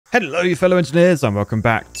Hello fellow engineers and welcome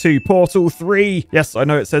back to Portal 3. Yes, I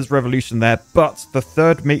know it says Revolution there, but the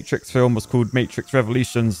third Matrix film was called Matrix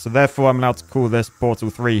Revolutions, so therefore I'm allowed to call this Portal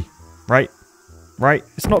 3, right? Right?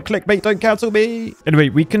 It's not clickbait, don't cancel me! Anyway,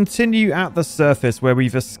 we continue at the surface where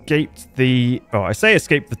we've escaped the... Oh, I say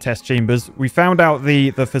escaped the test chambers. We found out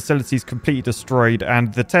the facility's completely destroyed,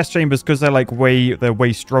 and the test chambers, because they're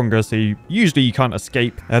way stronger, so usually you can't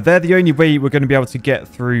escape. They're the only way we're going to be able to get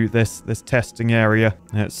through this testing area.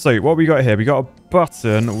 So, what we got here? We got a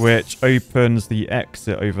button which opens the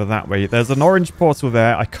exit over that way. There's an orange portal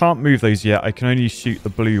there. I can't move those yet. I can only shoot the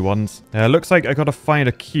blue ones. Looks like I got to find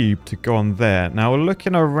a cube to go on there. Now,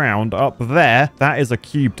 looking around up there, that is a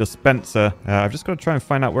cube dispenser. I've just got to try and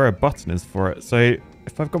find out where a button is for it. So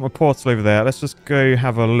if I've got my portal over there, let's just go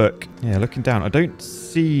have a look. Yeah, looking down. I don't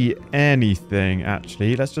see anything,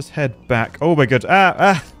 actually. Let's just head back. Oh my god.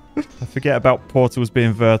 I forget about portals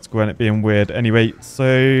being vertical and it being weird. Anyway,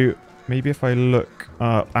 so maybe if I look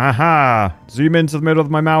up. Aha! Zoom into the middle of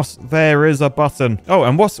my mouse. There is a button. Oh,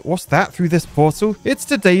 and what's that through this portal? It's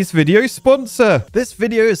today's video sponsor. This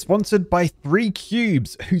video is sponsored by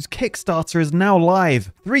 3Cubes, whose Kickstarter is now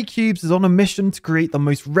live. 3Cubes is on a mission to create the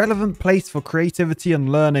most relevant place for creativity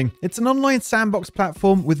and learning. It's an online sandbox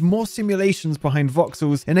platform with more simulations behind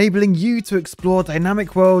voxels, enabling you to explore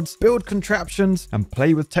dynamic worlds, build contraptions, and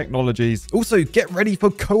play with technologies. Also, get ready for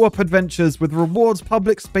co-op adventures with rewards,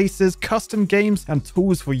 public spaces, custom games, and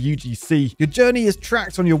tools for UGC. Your journey is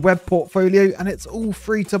tracked on your web portfolio and it's all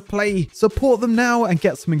free to play. Support them now and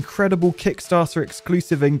get some incredible Kickstarter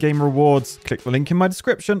exclusive in-game rewards. Click the link in my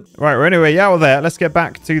description. Right, we're anyway out of there. Let's get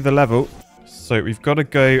back to the level. So we've got to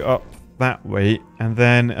go up that way, and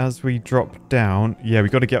then as we drop down, yeah, we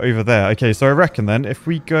got to get over there. Okay, so I reckon then if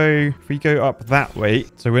we go up that way,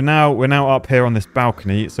 so we're now up here on this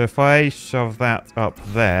balcony. So if I shove that up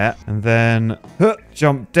there and then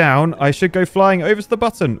jump down, I should go flying over to the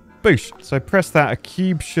button. Boosh. So press that, a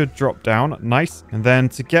cube should drop down. Nice. And then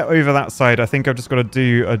to get over that side, I think I've just got to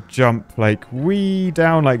do a jump like wee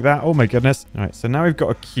down like that. Oh my goodness. All right, so now we've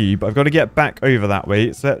got a cube. I've got to get back over that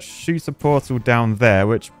way. So let's shoot a portal down there,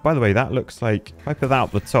 which, by the way, that looks like, if I put that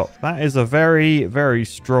up the top, that is a very, very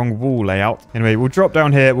strong wall layout. Anyway, we'll drop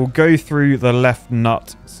down here. We'll go through the left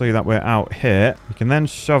nut so that we're out here. We can then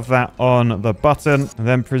shove that on the button. And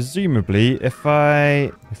then presumably, if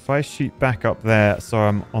I shoot back up there, so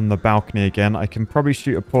I'm on the balcony again, I can probably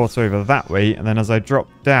shoot a portal over that way, and then as I drop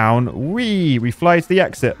down, we fly to the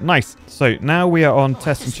exit. Nice. So now we are on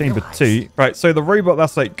testing chamber 2. Right, so the robot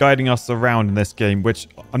that's like guiding us around in this game, which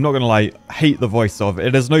I'm not gonna lie, hate the voice of.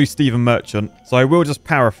 It is no Stephen Merchant, so I will just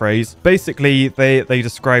paraphrase. Basically, they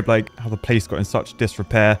describe like how the place got in such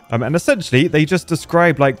disrepair, and essentially they just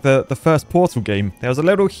described like the first Portal game. There was a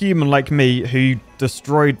little human like me who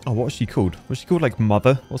destroyed... Oh, what was she called? Was she called like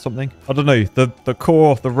Mother or something? I don't know. The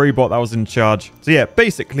core, the robot that was in charge. So yeah,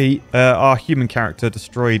 basically our human character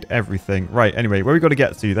destroyed everything. Right, anyway, where we got to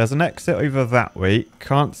get to? There's an exit over that way.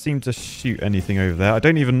 Can't seem to shoot anything over there. I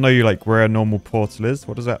don't even know like where a normal portal is.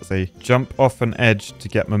 What does that say? Jump off an edge to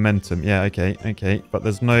get momentum. Yeah, okay. But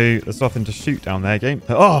there's nothing to shoot down there, game.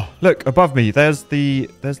 Oh, look, above me. There's the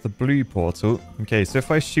blue portal. Okay, so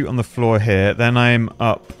if I shoot on the floor here, then I'm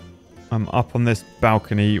up on this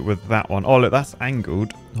balcony with that one. Oh, look, that's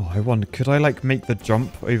angled. Oh, I wonder, could I, like, make the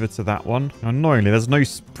jump over to that one? Annoyingly, there's no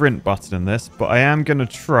sprint button in this, but I am going to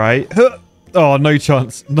try. Oh, no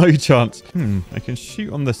chance. No chance. I can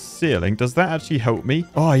shoot on the ceiling. Does that actually help me?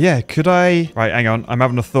 Oh, yeah. Could I... Right, hang on. I'm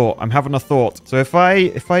having a thought. So if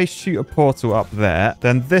I shoot a portal up there,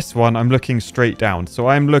 then this one, I'm looking straight down. So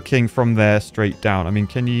I'm looking from there straight down. I mean,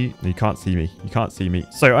 can you... You can't see me. You can't see me.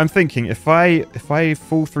 So I'm thinking if I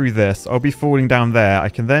fall through this, I'll be falling down there. I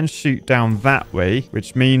can then shoot down that way,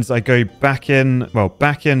 which means I go back in... Well,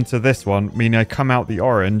 back into this one, meaning I come out the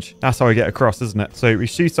orange. That's how I get across, isn't it? So we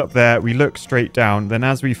shoot up there. We look straight down, then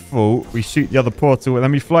as we fall we shoot the other portal and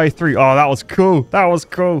then we fly through. Oh, that was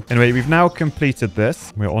cool. Anyway, we've now completed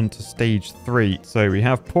this. We're on to stage 3. So we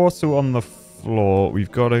have portal on the floor.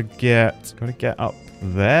 We've got to get up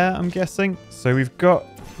there, I'm guessing. So we've got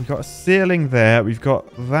a ceiling there. We've got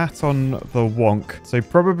that on the wonk. So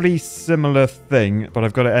probably similar thing, but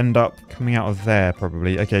I've got to end up coming out of there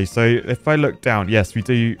probably. Okay, so if I look down, yes, we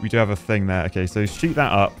do have a thing there. Okay, so shoot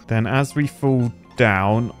that up. Then as we fall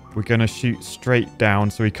down, we're going to shoot straight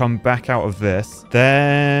down. So we come back out of this.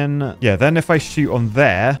 Then if I shoot on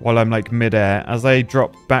there while I'm like midair, as I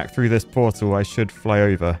drop back through this portal, I should fly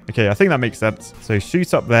over. Okay, I think that makes sense. So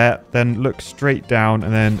shoot up there, then look straight down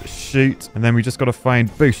and then shoot. And then we just got to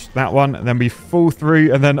find boosh, that one. And then we fall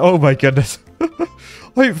through and then, oh my goodness.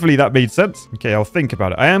 Hopefully that made sense. Okay, I'll think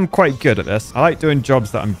about it. I am quite good at this. I like doing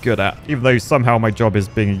jobs that I'm good at, even though somehow my job is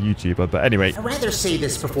being a YouTuber. But anyway. I'd rather say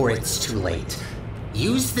this before it's too late.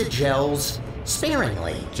 Use the gels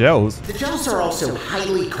sparingly. Gels? The gels are also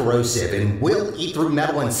highly corrosive and will eat through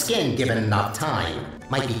metal and skin given enough time.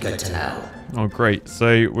 Might be good to know. Oh, great.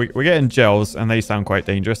 So we're getting gels, and they sound quite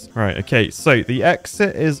dangerous. Right, okay. So the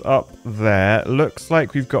exit is up there. Looks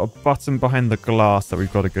like we've got a button behind the glass that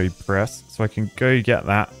we've got to go press. So I can go get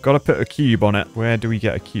that. Got to put a cube on it. Where do we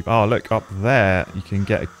get a cube? Oh, look, up there. You can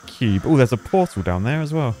get a cube. Oh, there's a portal down there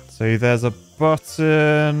as well. So there's a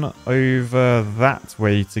button over that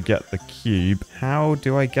way to get the cube. How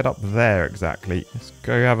do I get up there exactly? Let's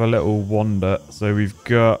go have a little wander. So we've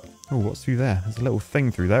got... Oh, what's through there? There's a little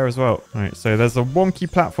thing through there as well. All right, so there's a wonky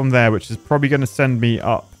platform there, which is probably going to send me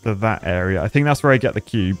up to that area. I think that's where I get the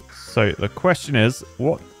cube. So the question is,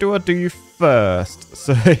 what do I do first?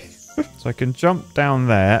 So, so I can jump down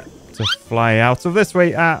there to fly out of this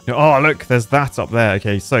way. Oh, look, there's that up there.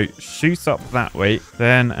 Okay, so shoot up that way.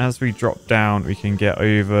 Then as we drop down, we can get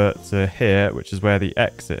over to here, which is where the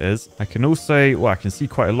exit is. I can also, well, I can see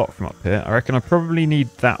quite a lot from up here. I reckon I probably need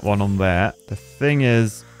that one on there. The thing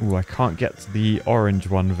is, oh, I can't get to the orange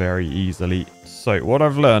one very easily. So what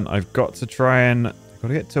I've learned, I've got to try and... Got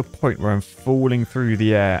to get to a point where I'm falling through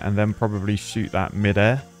the air and then probably shoot that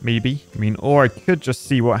mid-air, maybe. I mean, or I could just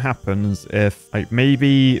see what happens if, like,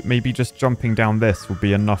 maybe just jumping down this will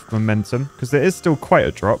be enough momentum, because there is still quite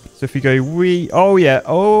a drop. So if you go oh yeah,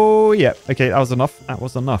 okay, that was enough. That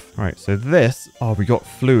was enough. All right, so this, oh, we got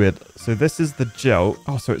fluid. So this is the gel.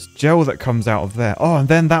 Oh, so it's gel that comes out of there. Oh, and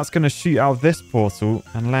then that's going to shoot out of this portal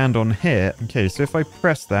and land on here. Okay, so if I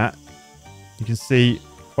press that, you can see,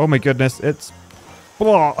 oh my goodness, it's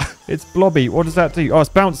blobby. What does that do? Oh, it's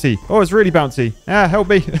bouncy. Oh, it's really bouncy. Ah, help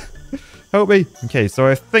me. Help me. Okay, so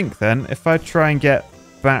I think then if I try and get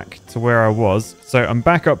back to where I was. So I'm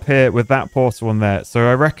back up here with that portal on there. So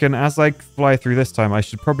I reckon as I fly through this time, I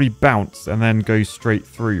should probably bounce and then go straight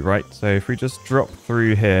through, right? So if we just drop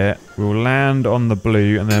through here, we'll land on the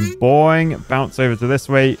blue and then boing, bounce over to this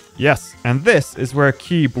way. Yes. And this is where a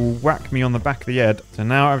cube will whack me on the back of the head. So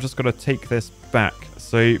now I've just got to take this back.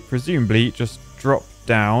 So presumably just drop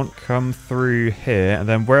down, come through here, and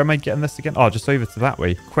then where am I getting this again? Oh, just over to that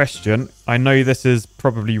way. Question, I know this is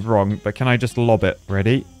probably wrong, but can I just lob it?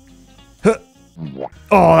 Ready? Huh.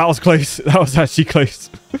 Oh, that was close. That was actually close.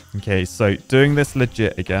 Okay, so doing this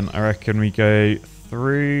legit again, I reckon we go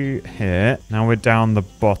through here. Now we're down the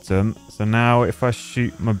bottom. So now if I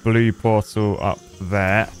shoot my blue portal up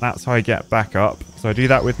there, that's how I get back up. So I do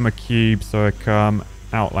that with my cube, so I come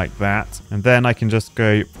out like that, and then I can just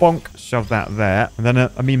go bonk, shove that there, and then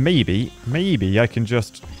I mean maybe I can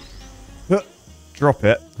just drop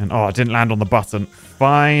it, and oh, I didn't land on the button.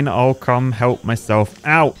 Fine, I'll come help myself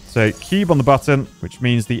out. So cube on the button, which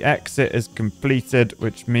means the exit is completed,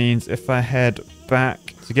 which means if I head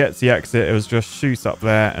back to get to the exit, it was just shoot up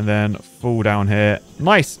there and then fall down here.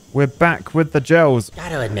 Nice, we're back with the gels.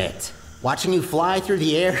 Gotta admit, watching you fly through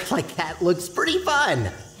the air like that looks pretty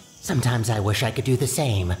fun. Sometimes I wish I could do the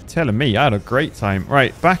same. Telling me, I had a great time.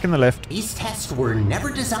 Right, back in the lift. These tests were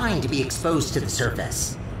never designed to be exposed to the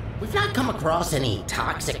surface. We've not come across any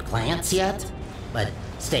toxic plants yet, but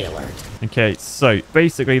stay alert. Okay, so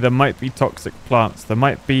basically there might be toxic plants. There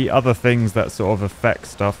might be other things that sort of affect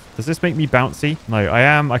stuff. Does this make me bouncy? No,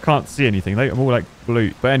 I can't see anything though. I'm all like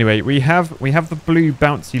blue. But anyway, we have the blue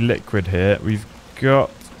bouncy liquid here. We've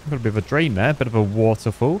got a bit of a drain there, a bit of a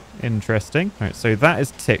waterfall. Interesting. All right, so that is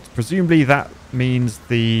ticked. Presumably that means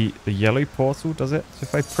the yellow portal, does it? So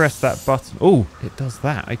if I press that button, oh, it does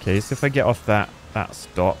that. Okay, so if I get off that, that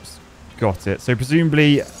stops. Got it. So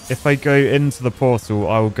presumably if I go into the portal,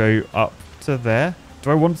 I will go up to there. Do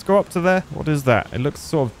I want to go up to there? What is that? It looks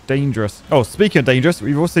sort of dangerous. Oh, speaking of dangerous,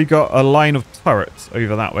 we've also got a line of turrets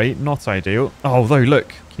over that way. Not ideal. Oh, though,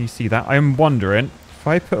 look. Can you see that? I'm wondering... if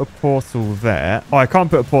I put a portal there... oh, I can't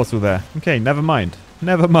put a portal there. Okay, never mind.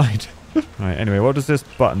 Never mind. Right, anyway, what does this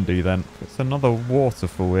button do then? It's another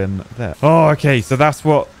waterfall in there. Oh, okay, so that's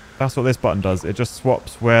what this button does. It just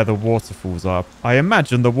swaps where the waterfalls are. I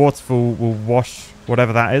imagine the waterfall will wash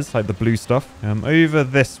whatever that is, like the blue stuff. Over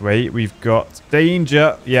this way, we've got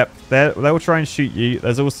danger. Yep, they'll try and shoot you.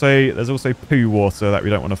 There's also poo water that we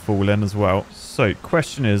don't want to fall in as well. So,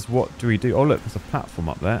 question is, what do we do? Oh, look, there's a platform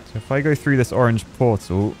up there. So if I go through this orange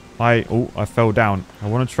portal, I fell down. I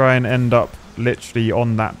want to try and end up literally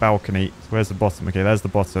on that balcony. So where's the bottom? Okay, there's the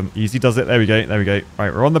bottom. Easy does it. There we go. There we go.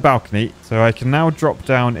 Right, we're on the balcony. So I can now drop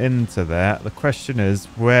down into there. The question is,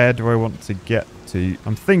 where do I want to get to?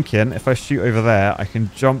 I'm thinking if I shoot over there, I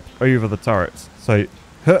can jump over the turrets. So,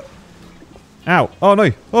 huh. Ow. Oh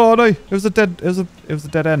no. Oh no. It was a dead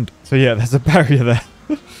end. So yeah, there's a barrier there.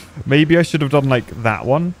 Maybe I should have done like that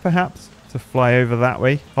one, perhaps, to fly over that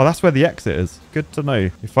way. Oh, that's where the exit is. Good to know.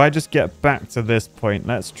 If I just get back to this point,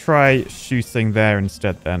 let's try shooting there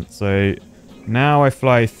instead then. So now I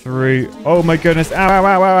fly through. Oh my goodness. Ow, ow,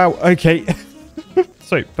 ow, ow, ow. Okay.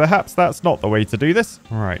 So perhaps that's not the way to do this.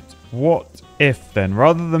 All right. What if then,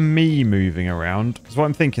 rather than me moving around, because what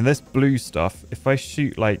I'm thinking, this blue stuff, if I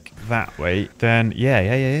shoot like that way, then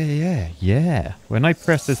yeah. When I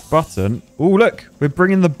press this button, oh look, we're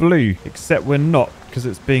bringing the blue, except we're not, because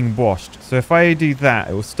it's being washed. So if I do that,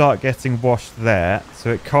 it will start getting washed there,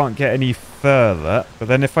 so it can't get any further. But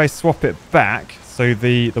then if I swap it back, so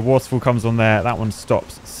the waterfall comes on there, that one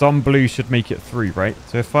stops. Some blue should make it through, right?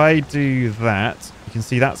 So if I do that, you can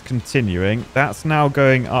see that's continuing. That's now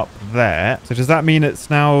going up there. So does that mean it's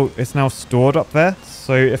now stored up there?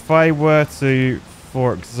 So if I were to,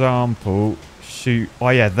 for example, shoot, oh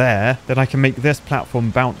yeah, there, then I can make this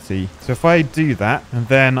platform bouncy. So if I do that and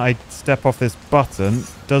then I step off this button,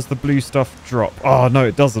 does the blue stuff drop? Oh no,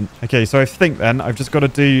 it doesn't. Okay, so I think then I've just got to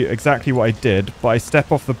do exactly what I did, but I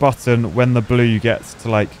step off the button when the blue gets to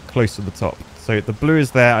like close to the top. So the blue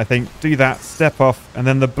is there, I think. Do that, step off, and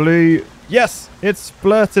then the blue, yes, it's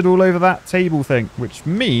splurted all over that table thing, which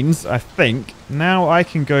means I think now I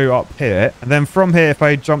can go up here. And then from here, if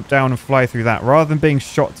I jump down and fly through that, rather than being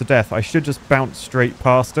shot to death, I should just bounce straight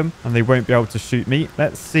past them and they won't be able to shoot me.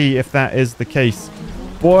 Let's see if that is the case.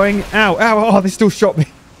 Boing. Ow, ow, oh, they still shot me.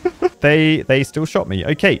 They still shot me.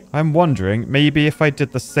 Okay, I'm wondering, maybe if I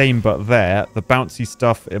did the same but there, the bouncy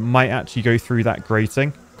stuff, it might actually go through that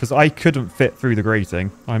grating. Because I couldn't fit through the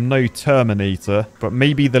grating. I'm no Terminator, but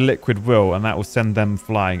maybe the liquid will, and that will send them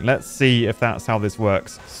flying. Let's see if that's how this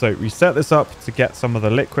works. So we set this up to get some of the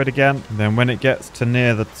liquid again. And then when it gets to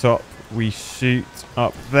near the top, we shoot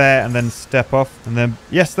up there and then step off. And then,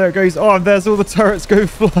 yes, there it goes. Oh, and there's all the turrets go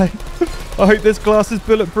flying. I hope this glass is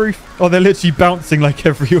bulletproof. Oh, they're literally bouncing like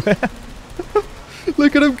everywhere.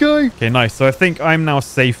 Look at them go. Okay, nice. So I think I'm now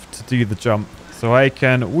safe to do the jump. So I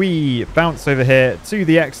can bounce over here to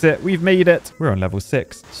the exit. We've made it. We're on level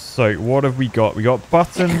 6. So what have we got? We got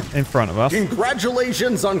button in front of us.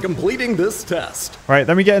 Congratulations on completing this test. Right,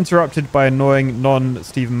 then we get interrupted by annoying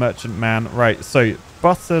non-Stephen Merchant man. Right, so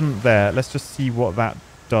button there. Let's just see what that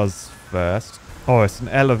does first. Oh, it's an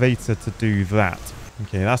elevator to do that.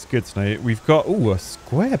 Okay, that's good to know. We've got, a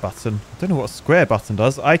square button. I don't know what a square button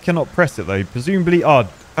does. I cannot press it though. Presumably,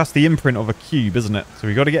 that's the imprint of a cube, isn't it? So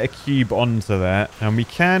we got to get a cube onto there. And we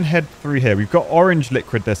can head through here. We've got orange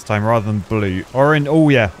liquid this time rather than blue. Orange, oh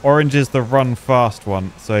yeah, orange is the run fast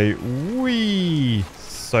one. So,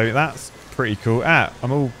 so that's pretty cool.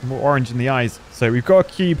 I'm all orange in the eyes. So we've got a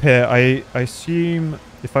cube here. I assume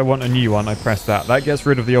if I want a new one, I press that. That gets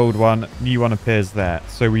rid of the old one. New one appears there.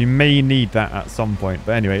 So we may need that at some point.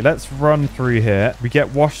 But anyway, let's run through here. We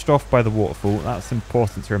get washed off by the waterfall. That's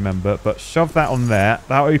important to remember. But shove that on there.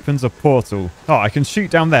 That opens a portal. Oh, I can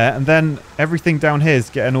shoot down there. And then everything down here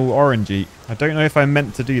is getting all orangey. I don't know if I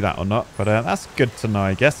meant to do that or not. But that's good to know,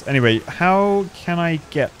 I guess. Anyway, how can I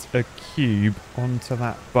get a cube onto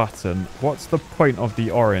that button? What's the point of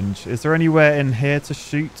the orange? Is there anywhere in here to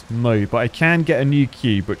shoot? No, but I can get a new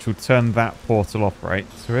cube which will turn that portal off, right?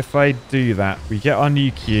 So if I do that, we get our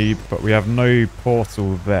new cube, but we have no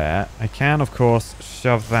portal there. I can, of course,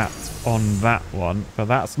 shove that on that one, but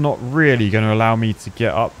that's not really going to allow me to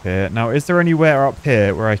get up here. Now, is there anywhere up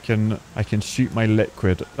here where I can shoot my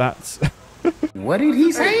liquid? That's What did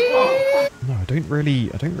he say? No, I don't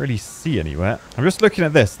really see anywhere. I'm just looking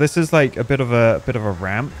at this. This is like a bit of a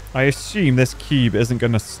ramp. I assume this cube isn't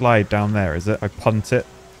going to slide down there, is it? I punt it.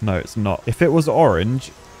 No, it's not. If it was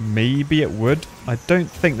orange, maybe it would. I don't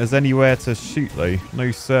think there's anywhere to shoot though. No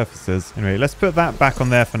surfaces. Anyway, let's put that back on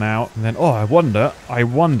there for now. And then, I wonder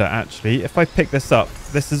actually, if I pick this up,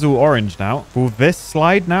 this is all orange now. Will this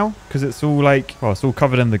slide now? Because it's all like, it's all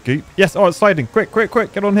covered in the goop. Yes, it's sliding. Quick,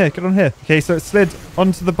 get on here, Okay, so it slid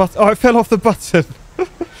onto the button. Oh, it fell off the button.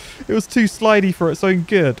 It was too slidey for its own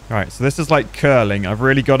good. All right, so this is like curling. I've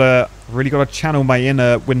really got to channel my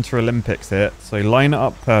inner Winter Olympics here. So line it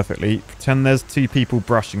up perfectly. Pretend there's 2 people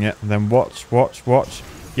brushing it. And then watch.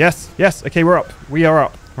 Yes. Okay, we're up. We are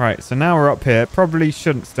up. Right, so now we're up here. Probably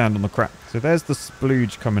shouldn't stand on the crap. So there's the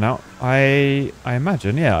splooge coming out. I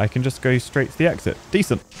imagine, yeah, I can just go straight to the exit.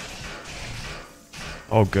 Decent.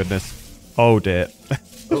 Oh, goodness. Oh, dear.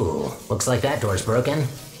 Ooh, looks like that door's broken.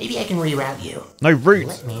 Maybe I can reroute you. No,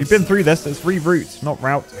 route. We've been through this. It's reroute, not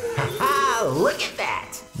route. Ha! Look at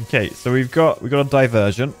that. Okay, so we got a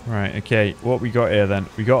diversion. Right, okay. What we got here then?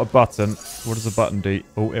 We got a button. What does the button do?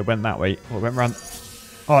 Oh, it went that way. Oh, it went round.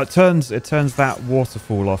 Oh, it turns that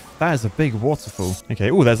waterfall off. That is a big waterfall.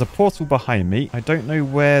 Okay. Oh, there's a portal behind me. I don't know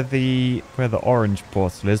where the orange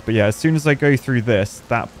portal is, but yeah, as soon as I go through this,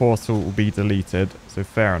 that portal will be deleted. So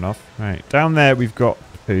fair enough. Right. Down there, we've got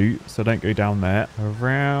poo, so don't go down there.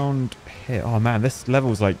 Around here. Oh, man, this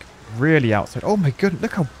level's like really outside. Oh, my goodness.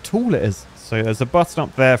 Look how tall it is. So there's a button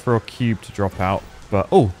up there for a cube to drop out. But,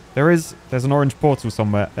 oh, there's an orange portal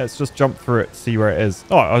somewhere. Let's just jump through it, see where it is.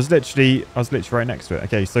 Oh, I was literally right next to it.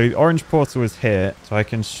 Okay, so the orange portal is here. So I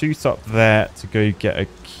can shoot up there to go get a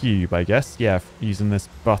cube, I guess. Yeah, using this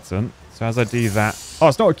button. So as I do that... Oh,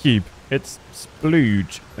 it's not a cube. It's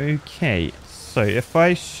splooge. Okay. So if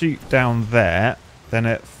I shoot down there, then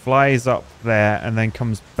it flies up there and then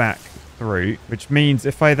comes back through, which means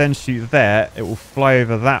if I then shoot there, it will fly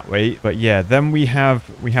over that way. But yeah, then we have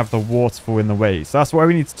the waterfall in the way. So that's why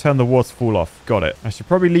we need to turn the waterfall off. Got it. I should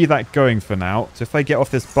probably leave that going for now. So if I get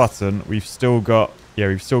off this button, we've still got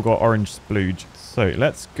orange splooge. So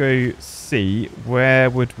let's go see where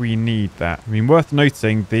would we need that. I mean, worth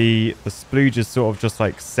noting, the splooge is sort of just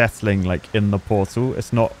like settling like in the portal.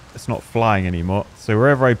 It's not flying anymore. So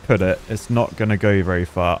wherever I put it, it's not going to go very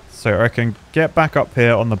far. So I can get back up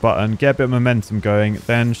here on the button, get a bit of momentum going,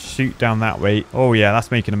 then shoot down that way. Oh yeah,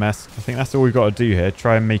 that's making a mess. I think that's all we've got to do here.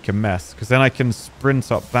 Try and make a mess, because then I can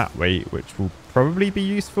sprint up that way, which will probably be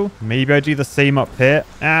useful. Maybe I do the same up here.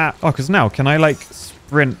 Oh, because now can I like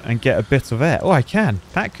sprint and get a bit of air? Oh, I can.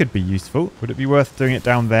 That could be useful. Would it be worth doing it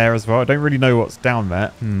down there as well? I don't really know what's down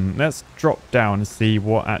there. Let's drop down and see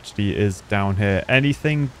what actually is down here.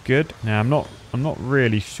 Anything good? Nah, I'm not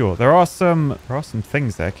really sure. There are some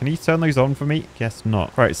things there. Can you turn those on for me? Guess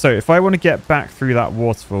not. Right, so if I want to get back through that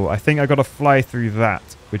waterfall, I think I got to fly through that,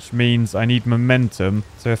 which means I need momentum.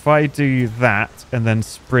 So if I do that and then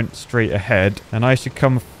sprint straight ahead, then I should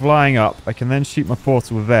come flying up. I can then shoot my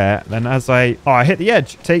portal there. Then as I hit the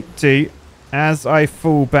edge. Take two. As I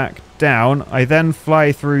fall back down, I then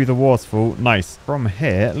fly through the waterfall. Nice. From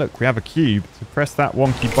here, look, we have a cube. So press that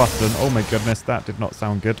wonky button. Oh my goodness, that did not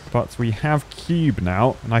sound good. But we have cube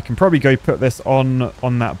now, and I can probably go put this on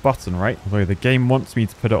that button, right? Although the game wants me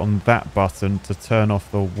to put it on that button to turn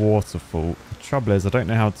off the waterfall. The trouble is, I don't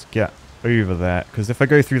know how to get over there, because if I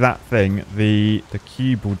go through that thing, the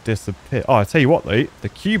cube will disappear. Oh, I tell you what though, the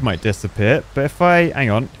cube might disappear, but if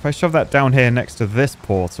I shove that down here next to this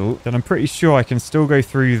portal, then I'm pretty sure I can still go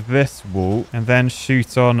through this wall and then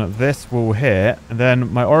shoot on this wall here, and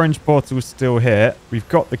then my orange portal is still here. We've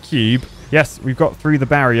got the cube. Yes, we've got through the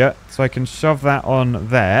barrier, so I can shove that on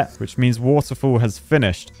there, which means waterfall has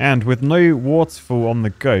finished. And with no waterfall on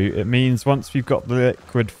the go, it means once we've got the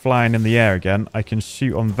liquid flying in the air again, I can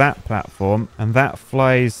shoot on that platform, and that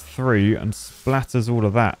flies through and splatters all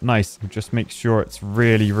of that. Nice. Just make sure it's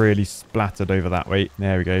really, really splattered over that way.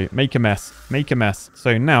 There we go. Make a mess. Make a mess.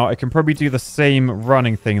 So now I can probably do the same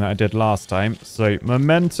running thing that I did last time. So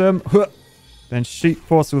momentum. Then shoot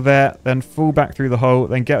portal there, then fall back through the hole,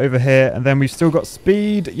 then get over here, and then we've still got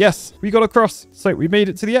speed. Yes, we got across. So we made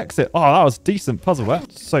it to the exit. Oh, that was a decent puzzle there.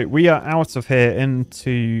 So we are out of here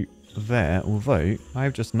into there, although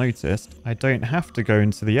I've just noticed I don't have to go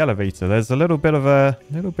into the elevator. There's a little bit of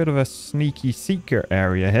a sneaky secret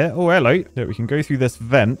area here. Oh, hello. Look, we can go through this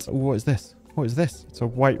vent. Oh, what is this? What is this? It's a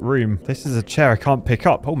white room. This is a chair I can't pick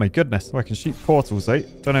up. Oh my goodness. Oh, I can shoot portals though.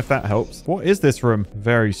 Don't know if that helps. What is this room?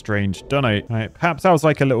 Very strange. Don't know. Right, perhaps that was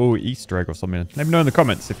like a little Easter egg or something. Let me know in the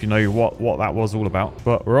comments if you know what that was all about.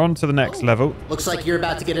 But we're on to the next level. Looks like you're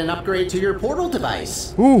about to get an upgrade to your portal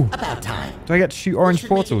device. Ooh. About time. Do I get to shoot orange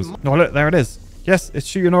portals? Oh, look, there it is. Yes, it's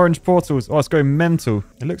shooting orange portals. Oh, it's going mental.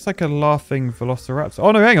 It looks like a laughing velociraptor. Oh,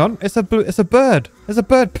 no, hang on. It's a bird. There's a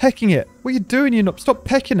bird pecking it. What are you doing, you knob? Stop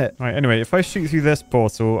pecking it. All right, anyway, if I shoot through this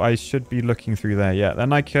portal, I should be looking through there. Yeah,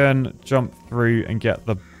 then I can jump through and get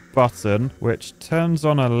the button, which turns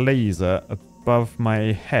on a laser above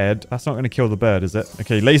my head. That's not going to kill the bird, is it?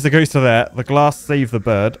 Okay, laser goes to there. The glass saved the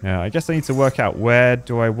bird. Yeah, I guess I need to work out where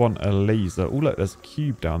do I want a laser. Oh, look, there's a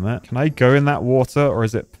cube down there. Can I go in that water, or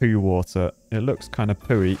is it poo water? It looks kind of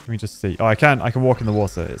pooey. Let me just see. Oh, I can walk in the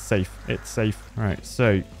water. It's safe. It's safe. All right,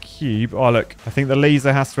 so cube. Oh, look. I think the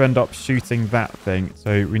laser has to end up shooting that thing.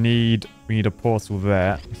 So we need a portal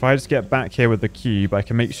there. If I just get back here with the cube, I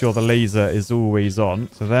can make sure the laser is always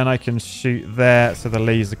on. So then I can shoot there so the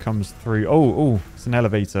laser comes through. Oh, it's an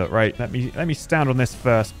elevator. Right, let me stand on this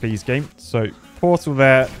first, please, game. So portal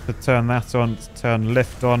there to turn that on, to turn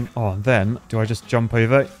lift on. Oh, and then do I just jump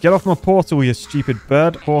over? Get off my portal, you stupid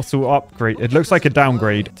bird. Portal upgrade. It looks like a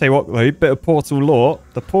downgrade. Tell you what, though, bit of portal lore.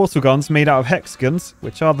 The portal gun's made out of hexagons,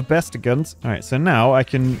 which are the best guns. All right, so now I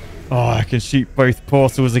can... Oh, I can shoot both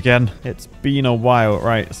portals again. It's been a while.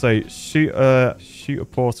 Right, so shoot a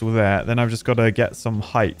portal there. Then I've just got to get some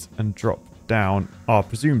height and drop down. Oh,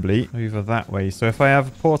 presumably over that way. So if I have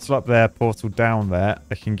a portal up there, portal down there,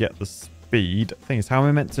 I can get the speed. Thing is, how am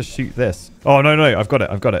I meant to shoot this? Oh, no, I've got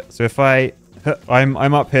it. So if I'm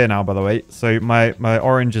up here now, by the way. So my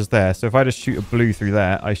orange is there. So if I just shoot a blue through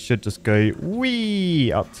there, I should just go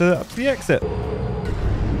whee up to the exit.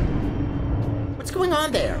 What's going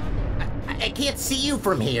on there? I can't see you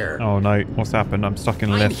from here. Oh no, what's happened? I'm stuck in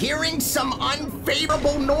a lift. I'm hearing some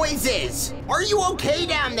unfavorable noises. Are you okay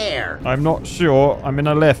down there? I'm not sure. I'm in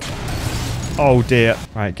a lift. Oh dear.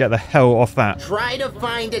 Right, get the hell off that. Try to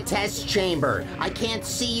find a test chamber. I can't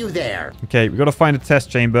see you there. Okay, we've got to find a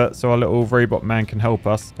test chamber so our little robot man can help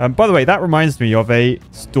us. By the way, that reminds me of a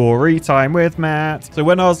story time with Matt. So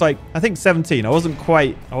when I was like, I think 17, I wasn't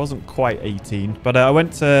quite 18, but I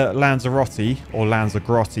went to Lanzarote, or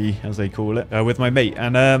Lanzarote as they call it, with my mate.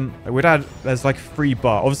 And there's like a free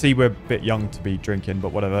bar. Obviously, we're a bit young to be drinking,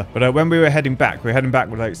 but whatever. But when we were heading back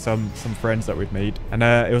with like some friends that we'd made. And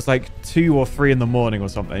it was like 2 or 3 in the morning or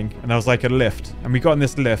something, and there was like a lift, and we got in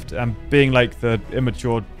this lift, and being like the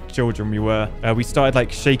immature children we were, we started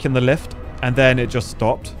like shaking the lift, and then it just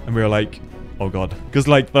stopped, and we were like, oh god, because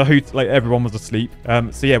like everyone was asleep.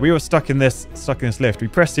 So yeah, we were stuck in this lift. We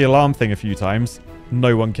pressed the alarm thing a few times.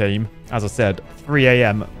 No one came. As I said, 3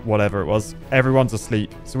 a.m., whatever it was. Everyone's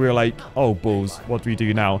asleep. So we were like, oh, balls, what do we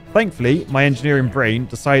do now? Thankfully, my engineering brain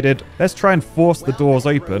decided, let's try and force the doors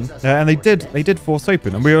open. And they did force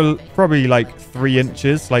open. And we were probably like 3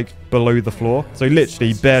 inches, like below the floor. So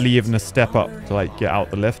literally barely even a step up to like get out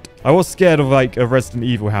the lift. I was scared of like a Resident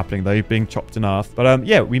Evil happening though, being chopped in half. But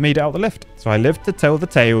yeah, we made it out the lift. So I lived to tell the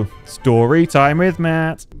tale. Story time with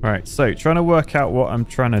Matt. All right, so trying to work out what I'm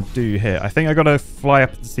trying to do here. I think I got to fly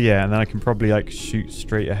up into the air, and then I can probably like shoot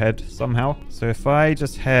straight ahead somehow. So if I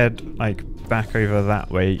just head like back over that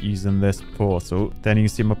way using this portal, then you can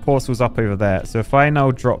see my portal's up over there. So if I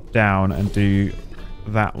now drop down and do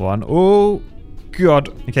that one. Oh god.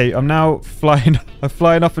 Okay, I'm now flying. I'm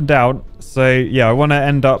flying up and down. So yeah, I want to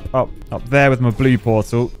end up there with my blue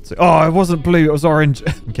portal. So, oh, it wasn't blue, it was orange.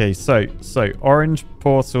 Okay, so orange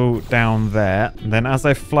portal down there, and then as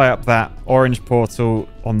I fly up that, orange portal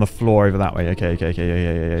on the floor over that way. Okay,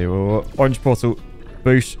 yeah. Orange portal.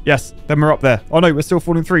 Boosh. Yes, then we're up there. Oh no, we're still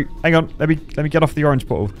falling through. Hang on, let me get off the orange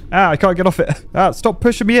portal. Ah, I can't get off it. Ah, stop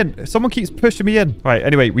pushing me in. Someone keeps pushing me in. Right,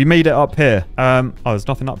 anyway, we made it up here. Oh, there's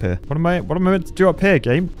nothing up here. What am I meant to do up here,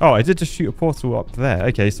 game? Oh, I did just shoot a portal up there.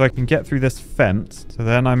 Okay, so I can get through this fence. So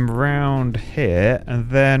then I'm round here, and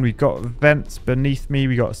then we got vents beneath me.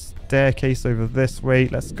 We got a staircase over this way.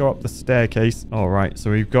 Let's go up the staircase. All right, so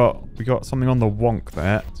we got something on the wonk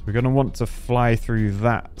there. So we're going to want to fly through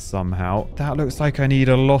that somehow. That looks like I need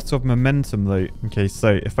a lot of momentum though. Okay,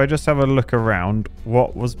 so if I just have a look around,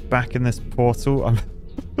 what was back in this portal?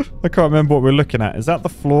 I can't remember what we're looking at. Is that the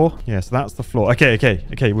floor? Yeah, so that's the floor.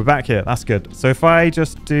 Okay, we're back here. That's good. So if I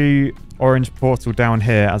just do orange portal down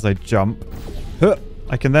here as I jump,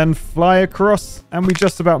 I can then fly across, and we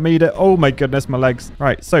just about made it. Oh my goodness, my legs.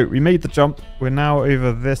 Right, so we made the jump. We're now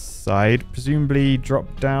over this side. Presumably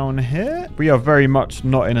drop down here. We are very much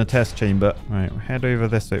not in a test chamber. Right, we'll head over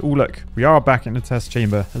this way. Oh, look, we are back in the test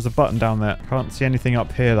chamber. There's a button down there. Can't see anything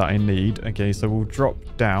up here that I need. Okay, so we'll drop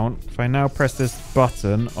down. If I now press this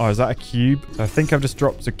button, oh, is that a cube? So I think I've just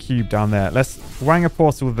dropped a cube down there. Let's wang a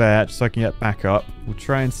portal there just so I can get back up. We'll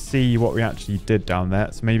try and see what we actually did down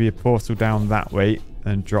there. So maybe a portal down that way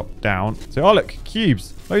and drop down. So, oh look,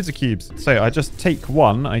 cubes. Loads of cubes. So I just take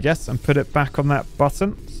one, I guess, and put it back on that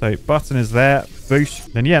button. So button is there.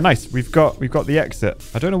 Boosh. Then yeah, nice. We've got the exit.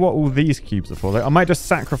 I don't know what all these cubes are for though. I might just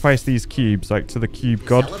sacrifice these cubes like to the cube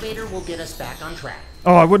god. The elevator will get us back on track.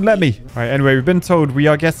 Oh, it wouldn't let me. All right, anyway, we've been told we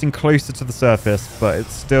are getting closer to the surface, but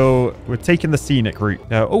it's still... We're taking the scenic route.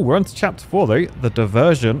 Oh, we're on to chapter 4, though. The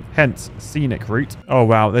diversion, hence scenic route. Oh,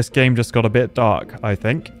 wow. This game just got a bit dark, I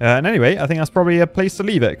think. And anyway, I think that's probably a place to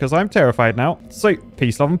leave it, because I'm terrified now. So,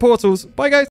 peace, love, and portals. Bye, guys.